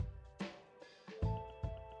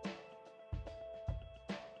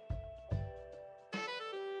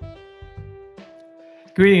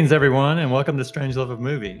Greetings, everyone, and welcome to Strangelove of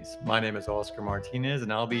Movies. My name is Oscar Martinez,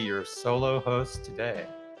 and I'll be your solo host today.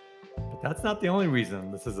 But that's not the only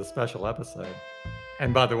reason this is a special episode.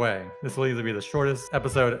 And by the way, this will either be the shortest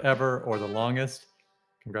episode ever or the longest.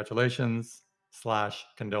 Congratulations slash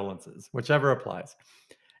condolences, whichever applies.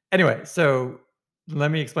 Anyway, so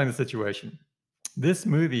let me explain the situation. This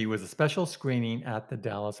movie was a special screening at the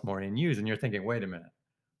Dallas Morning News, and you're thinking, wait a minute.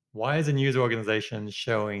 Why is a news organization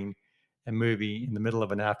showing a movie in the middle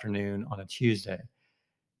of an afternoon on a Tuesday?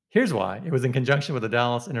 Here's why. It was in conjunction with the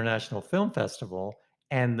Dallas International Film Festival,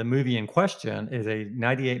 and the movie in question is a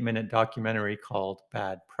 98-minute documentary called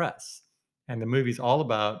Bad Press. And the movie's all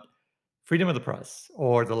about freedom of the press,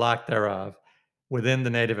 or the lack thereof, within the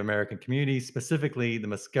Native American community, specifically the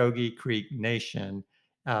Muskogee Creek Nation,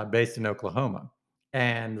 based in Oklahoma.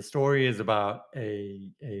 And the story is about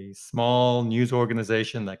a small news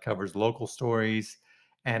organization that covers local stories,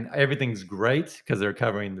 and everything's great because they're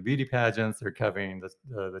covering the beauty pageants, they're covering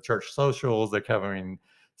the church socials, they're covering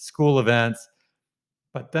school events.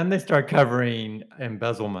 But then they start covering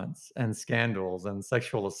embezzlements and scandals and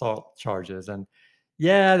sexual assault charges. And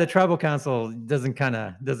yeah, the tribal council doesn't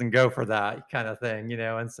go for that kind of thing, you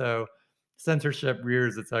know. And so censorship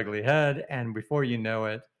rears its ugly head. And before you know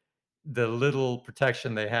it, the little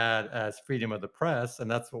protection they had as freedom of the press,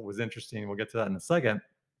 and that's what was interesting. We'll get to that in a second,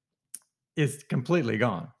 is completely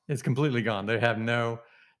gone. It's completely gone. They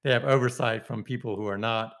have oversight from people who are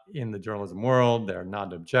not in the journalism world. They're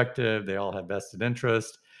not objective. They all have vested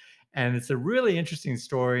interest. And it's a really interesting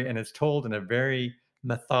story, and it's told in a very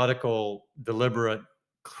methodical, deliberate,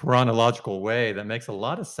 chronological way that makes a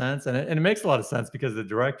lot of sense. And it makes a lot of sense because the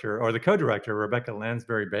director or the co-director, Rebecca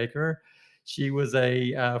Lansbury Baker, she was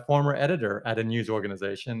a former editor at a news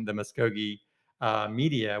organization, the Muskogee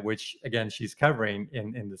Media, which again she's covering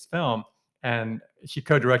in this film. And she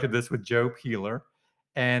co-directed this with Joe Peeler.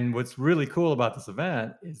 And what's really cool about this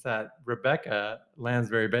event is that Rebecca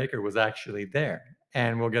Lansbury Baker was actually there,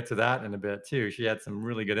 and we'll get to that in a bit too. She had some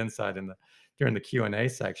really good insight during the Q&A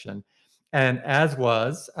section, and as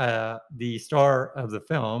was the star of the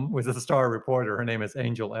film was a star reporter. Her name is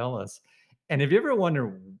Angel Ellis. And if you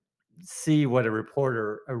ever see what a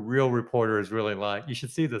real reporter is really like, you should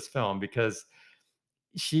see this film because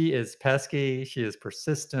she is pesky, she is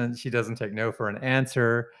persistent, she doesn't take no for an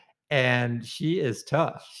answer, and she is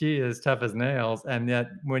tough. She is tough as nails, and yet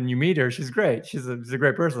when you meet her, she's great. She's a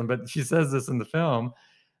great person, but she says this in the film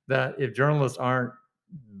that if journalists aren't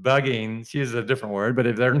bugging, she uses a different word, but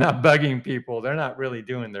if they're not bugging people, they're not really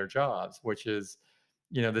doing their jobs, which is,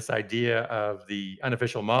 you know, this idea of the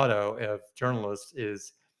unofficial motto of journalists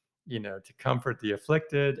is, you know, to comfort the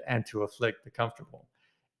afflicted and to afflict the comfortable.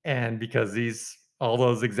 And because all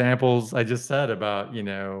those examples I just said about, you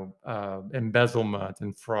know, embezzlement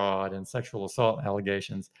and fraud and sexual assault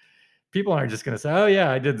allegations, people aren't just going to say, "Oh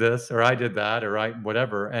yeah, I did this or I did that or I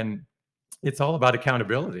whatever." And it's all about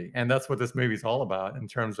accountability, and that's what this movie's all about in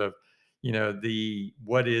terms of, you know, the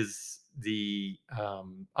what is the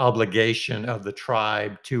obligation of the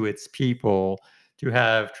tribe to its people to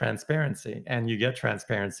have transparency, and you get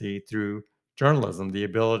transparency through journalism, the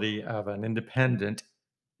ability of an independent,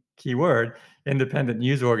 keyword, independent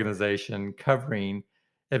news organization covering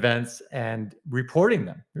events and reporting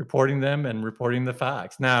them and reporting the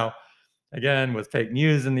facts. Now, again, with fake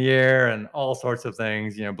news in the air and all sorts of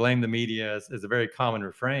things, you know, blame the media is a very common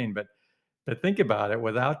refrain. But think about it.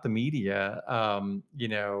 Without the media, you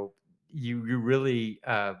know, you really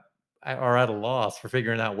are at a loss for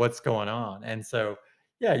figuring out what's going on. And so,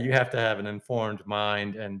 yeah, you have to have an informed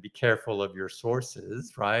mind and be careful of your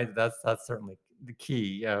sources, right? That's certainly the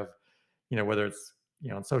key of, you know, whether it's, you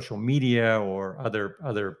know, on social media or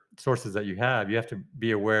other sources that you have to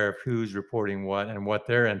be aware of who's reporting what and what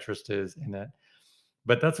their interest is in it.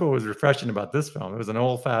 But that's what was refreshing about this film. It was an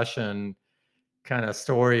old-fashioned kind of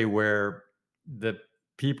story where the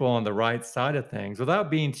people on the right side of things, without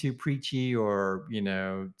being too preachy or, you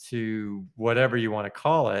know, to whatever you want to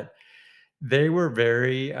call it, they were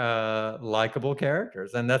very likable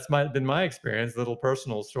characters, and been my experience. Little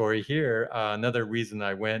personal story here. Another reason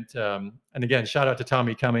I went, and again, shout out to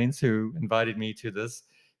Tommy Cummings who invited me to this.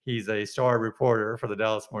 He's a star reporter for the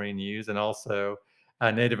Dallas Morning News, and also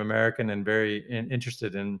a Native American, and very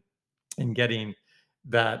interested in getting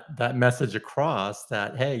that message across.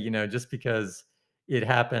 That, hey, you know, just because it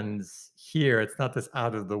happens here, it's not this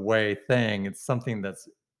out of the way thing. It's something that's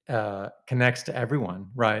connects to everyone,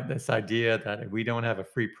 right? This idea that if we don't have a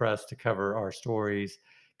free press to cover our stories,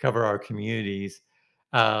 cover our communities,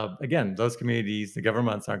 again, those communities, the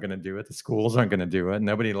governments aren't going to do it, the schools aren't going to do it.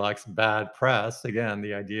 Nobody likes bad press. Again,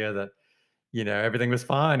 the idea that, everything was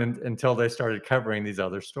fine until they started covering these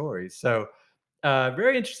other stories. So,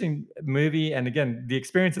 very interesting movie, and again, the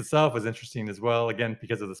experience itself was interesting as well, again,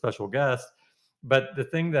 because of the special guest. But the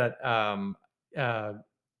thing that, uh,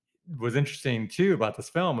 was interesting too about this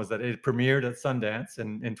film was that it premiered at Sundance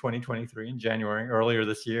in 2023 in January, earlier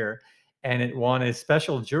this year, and it won a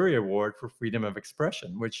special jury award for freedom of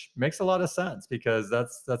expression, which makes a lot of sense because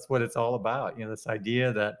that's what it's all about. This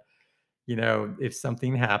idea that if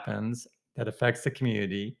something happens that affects the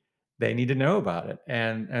community, they need to know about it.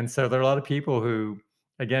 And so there are a lot of people who,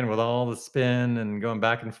 again, with all the spin and going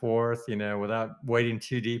back and forth, without wading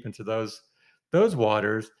too deep into those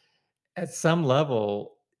waters, at some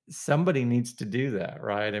level, somebody needs to do that,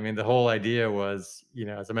 right? I mean, the whole idea was,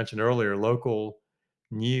 as I mentioned earlier, local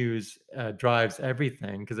news drives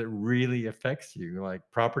everything because it really affects you. Like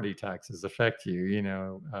property taxes affect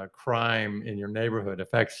you, crime in your neighborhood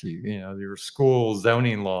affects you, your school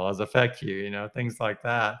zoning laws affect you, things like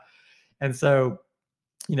that. And so,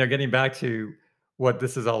 getting back to what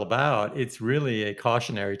this is all about, it's really a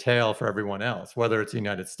cautionary tale for everyone else, whether it's the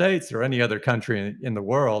United States or any other country in the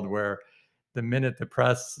world where the minute the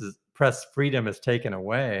press freedom is taken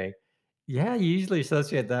away, yeah, you usually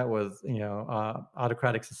associate that with,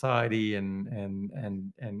 autocratic society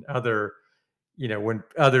and other, when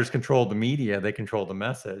others control the media, they control the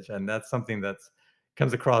message. And that's something that's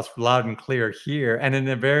comes across loud and clear here and in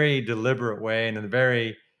a very deliberate way and in a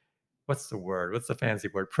very what's the word? What's the fancy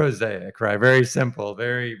word? Prosaic, right? Very simple,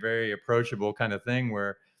 very, very approachable kind of thing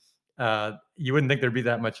where you wouldn't think there'd be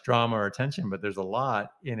that much drama or attention, but there's a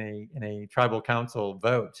lot in a tribal council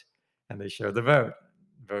vote, and they show the vote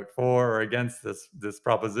for or against this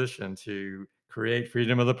proposition to create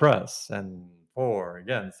freedom of the press, and for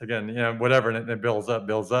against again, whatever, and it builds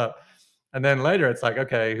up, and then later it's like,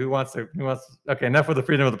 okay, who wants okay, enough with the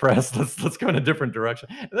freedom of the press. Let's go in a different direction.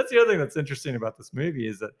 And that's the other thing that's interesting about this movie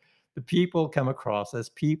is that the people come across as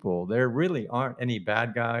people. There really aren't any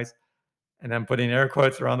bad guys, and I'm putting air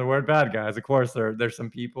quotes around the word bad guys. Of course, there's some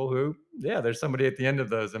people who, yeah, there's somebody at the end of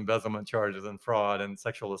those embezzlement charges and fraud and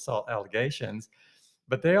sexual assault allegations,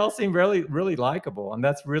 but they all seem really, really likable. And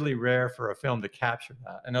that's really rare for a film to capture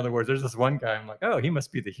that. In other words, there's this one guy, I'm like, oh, he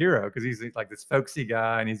must be the hero because he's like this folksy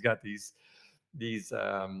guy and he's got these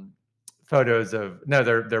photos of no,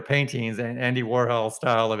 they're paintings and Andy Warhol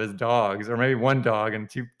style of his dogs, or maybe one dog and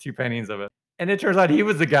two paintings of it. And it turns out he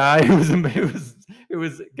was the guy who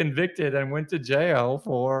was convicted and went to jail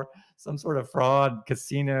for some sort of fraud,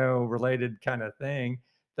 casino related kind of thing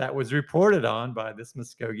that was reported on by this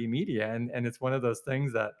Muskogee media. And it's one of those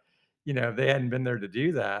things that, if they hadn't been there to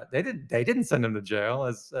do that, they didn't send him to jail,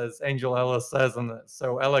 as Angel Ellis says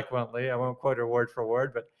so eloquently. I won't quote her word for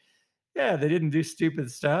word, but yeah, they didn't do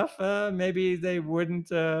stupid stuff. Maybe they wouldn't.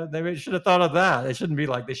 They should have thought of that. It shouldn't be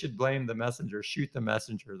like they should blame the messenger, shoot the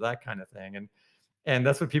messenger, that kind of thing. And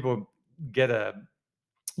that's what people get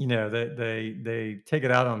they take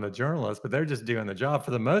it out on the journalists, but they're just doing the job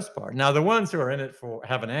for the most part. Now, the ones who are in it for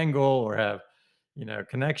have an angle or have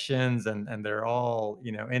connections, and they're all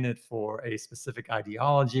in it for a specific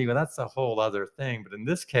ideology. Well, that's a whole other thing. But in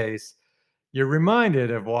this case, you're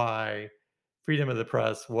reminded of why freedom of the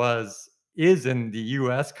press is in the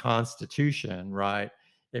US Constitution, right?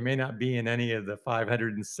 It may not be in any of the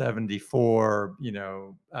 574,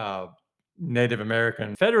 Native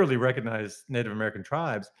American, federally recognized Native American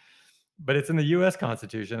tribes, but it's in the US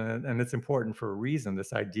Constitution, and it's important for a reason.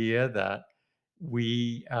 This idea that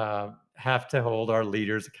we have to hold our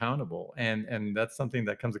leaders accountable. And that's something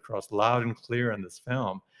that comes across loud and clear in this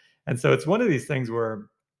film. And so it's one of these things where,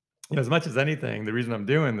 as much as anything, the reason I'm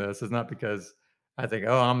doing this is not because I think,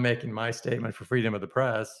 oh, I'm making my statement for freedom of the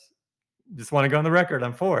press. Just want to go on the record.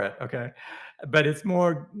 I'm for it. Okay. But it's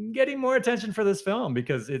more getting more attention for this film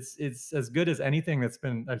because it's as good as anything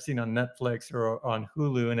I've seen on Netflix or on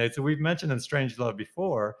Hulu. And we've mentioned in Strangelove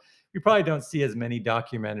before, we probably don't see as many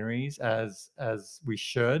documentaries as we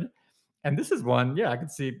should. And this is one, yeah, I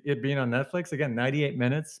could see it being on Netflix. Again, 98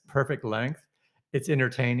 minutes, perfect length. It's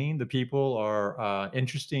entertaining. The people are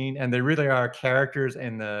interesting, and they really are characters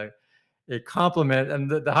in a compliment, and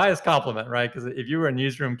the highest compliment, right? Because if you were a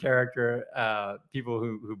newsroom character, people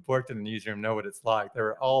who worked in the newsroom know what it's like. There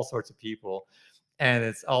are all sorts of people, and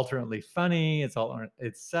it's alternately funny. It's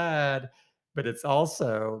sad, but it's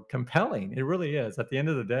also compelling. It really is. At the end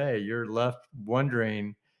of the day, you're left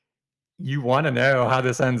wondering, you want to know how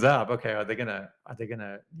this ends up. Okay, are they gonna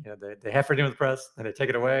they have freedom of the press and they take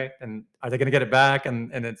it away, and are they gonna get it back?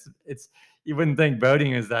 And it's you wouldn't think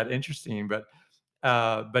voting is that interesting, but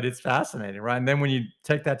it's fascinating, right? And then when you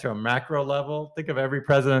take that to a macro level, think of every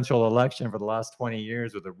presidential election for the last 20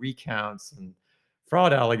 years with the recounts and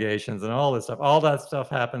fraud allegations and all this stuff. All that stuff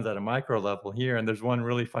happens at a micro level here. And there's one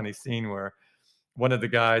really funny scene where one of the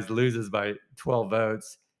guys loses by 12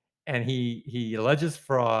 votes, and he alleges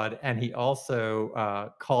fraud, and he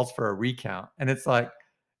also calls for a recount. And it's like,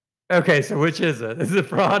 okay, so which is it? Is it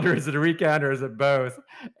fraud or is it a recount or is it both?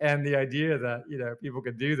 And the idea that, people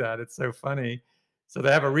could do that, it's so funny. So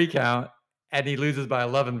they have a recount and he loses by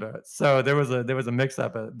 11 votes. So there was a mix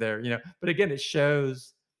up there. But again, it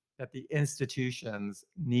shows that the institutions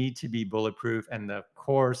need to be bulletproof, and of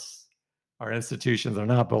course our institutions are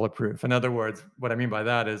not bulletproof. In other words, what I mean by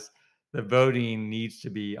that is the voting needs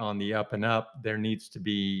to be on the up and up. There needs to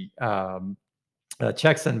be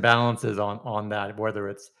checks and balances on that, whether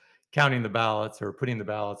it's counting the ballots or putting the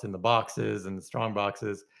ballots in the boxes and the strong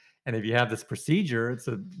boxes. And if you have this procedure, it's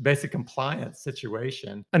a basic compliance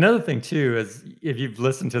situation. Another thing too is, if you've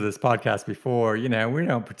listened to this podcast before, we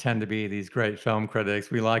don't pretend to be these great film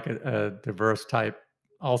critics. We like a diverse type,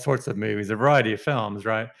 all sorts of movies, a variety of films,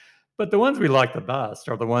 right? But the ones we like the best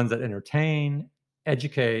are the ones that entertain,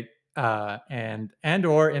 educate, and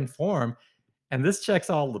or inform. And this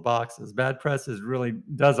checks all the boxes. Bad Press really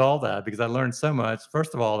does all that, because I learned so much.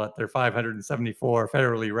 First of all, that there are 574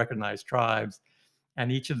 federally recognized tribes, and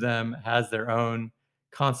each of them has their own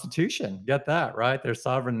constitution. Get that, right? They're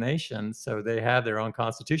sovereign nations, so they have their own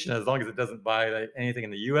constitution. As long as it doesn't violate anything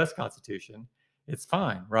in the U.S. Constitution, it's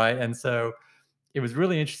fine, right? And so it was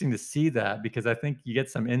really interesting to see that, because I think you get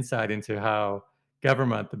some insight into how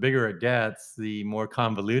government, the bigger it gets, the more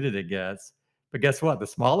convoluted it gets. But guess what? The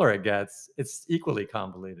smaller it gets, it's equally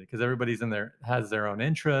convoluted, because everybody's in there, has their own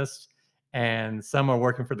interests, and some are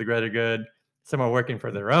working for the greater good, some are working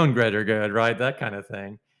for their own greater good, right? That kind of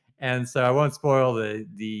thing. And so I won't spoil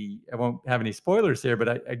I won't have any spoilers here, but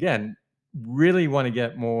I, again, really want to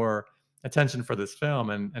get more attention for this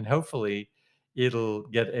film, and hopefully it'll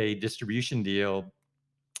get a distribution deal,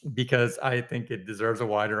 because I think it deserves a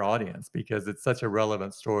wider audience, because it's such a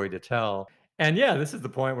relevant story to tell. And yeah, this is the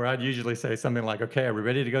point where I'd usually say something like, okay, are we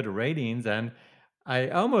ready to go to ratings? And I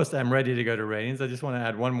almost am ready to go to ratings. I just want to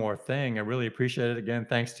add one more thing. I really appreciate it. Again,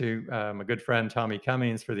 thanks to my good friend Tommy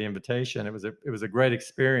Cummings for the invitation. It was a great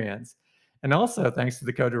experience. And also thanks to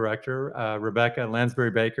the co-director, Rebecca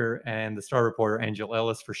Lansbury Baker, and the star reporter, Angel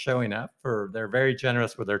Ellis, for showing up. They're very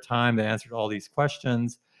generous with their time. They answered all these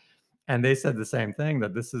questions. And they said the same thing,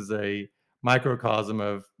 that this is a microcosm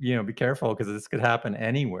of, be careful, because this could happen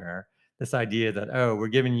anywhere. This idea that, oh, we're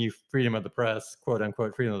giving you freedom of the press, quote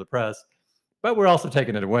unquote, freedom of the press, but we're also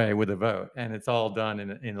taking it away with a vote. And it's all done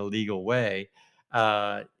in a legal way.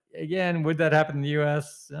 Uh, Again, would that happen in the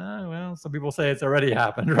US? Well, some people say it's already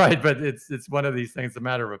happened, right? But it's one of these things, a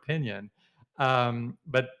matter of opinion.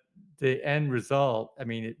 But the end result, I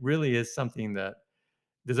mean, it really is something that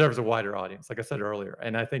deserves a wider audience, like I said earlier.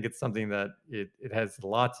 And I think it's something that it has a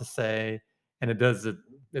lot to say, and it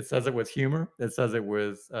says it with humor. It says it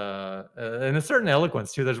with and a certain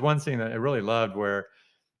eloquence too. There's one scene that I really loved, where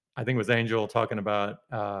I think it was Angel talking about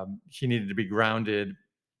she needed to be grounded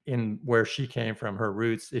in where she came from, her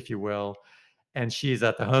roots, if you will. And she's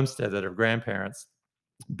at the homestead that her grandparents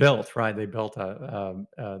built, right? They built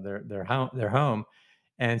their home,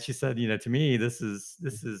 and she said, to me, this is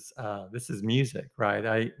music,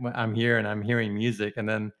 right? I'm here and I'm hearing music, and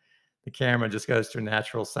then the camera just goes to a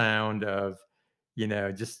natural sound of,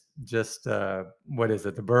 just what is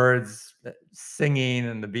it? The birds singing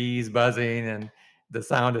and the bees buzzing, and the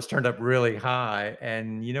sound is turned up really high.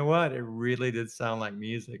 And you know what? It really did sound like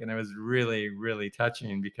music, and it was really, really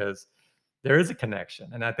touching, because there is a connection.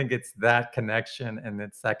 And I think it's that connection, and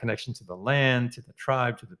it's that connection to the land, to the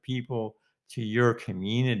tribe, to the people, to your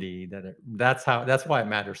community, that's why it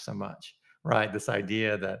matters so much, right? This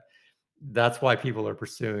idea that that's why people are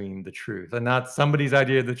pursuing the truth, and not somebody's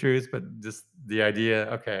idea of the truth, but just the idea,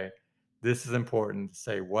 okay, this is important to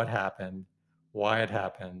say what happened, why it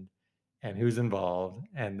happened, and who's involved,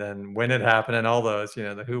 and then when it happened, and all those,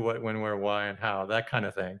 the who, what, when, where, why, and how, that kind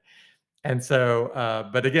of thing. And so,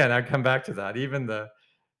 but again, I come back to that. Even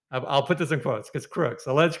I'll put this in quotes, because crooks,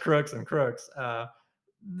 alleged crooks and crooks,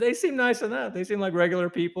 they seem nice enough. They seem like regular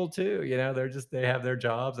people too. They have their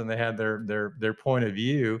jobs, and they have their point of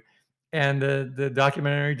view. And the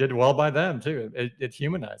documentary did well by them too. It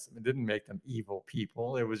humanized them. It didn't make them evil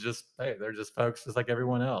people. It was just, hey, they're just folks just like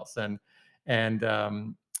everyone else. And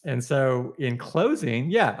and so in closing,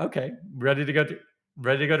 yeah, okay, ready to go to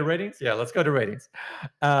ratings? Yeah, let's go to ratings.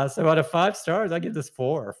 So out of 5 stars, I give this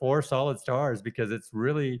four solid stars, because it's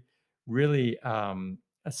really, really a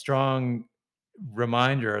strong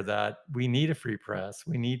reminder that we need a free press.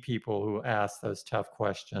 We need people who ask those tough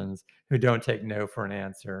questions, who don't take no for an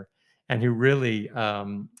answer. and who really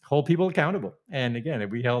hold people accountable. And again,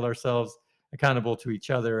 if we held ourselves accountable to each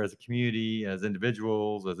other as a community, as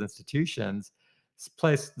individuals, as institutions,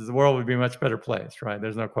 the world would be a much better place, right?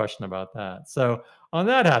 There's no question about that. So, on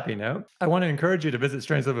that happy note, I want to encourage you to visit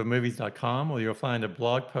strangeloveofmovies.com, where you'll find a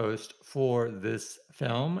blog post for this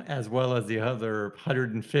film, as well as the other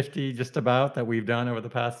 150 just about that we've done over the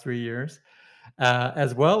past 3 years,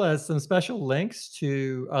 as well as some special links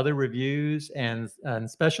to other reviews and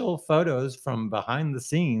special photos from behind the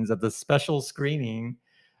scenes of the special screening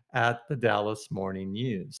at the Dallas Morning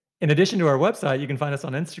News. In addition to our website, you can find us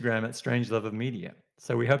on Instagram at Strange Love of Media.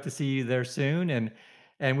 So we hope to see you there soon,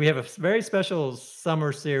 and we have a very special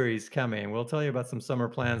summer series coming. We'll tell you about some summer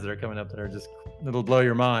plans that are coming up that are just it'll blow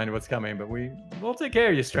your mind what's coming. But we'll take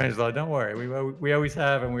care of you, Strange Love. Don't worry. We always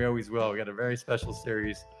have and we always will. We got a very special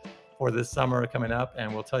series for this summer coming up,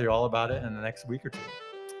 and we'll tell you all about it in the next week or two.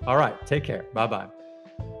 All right, take care. Bye bye.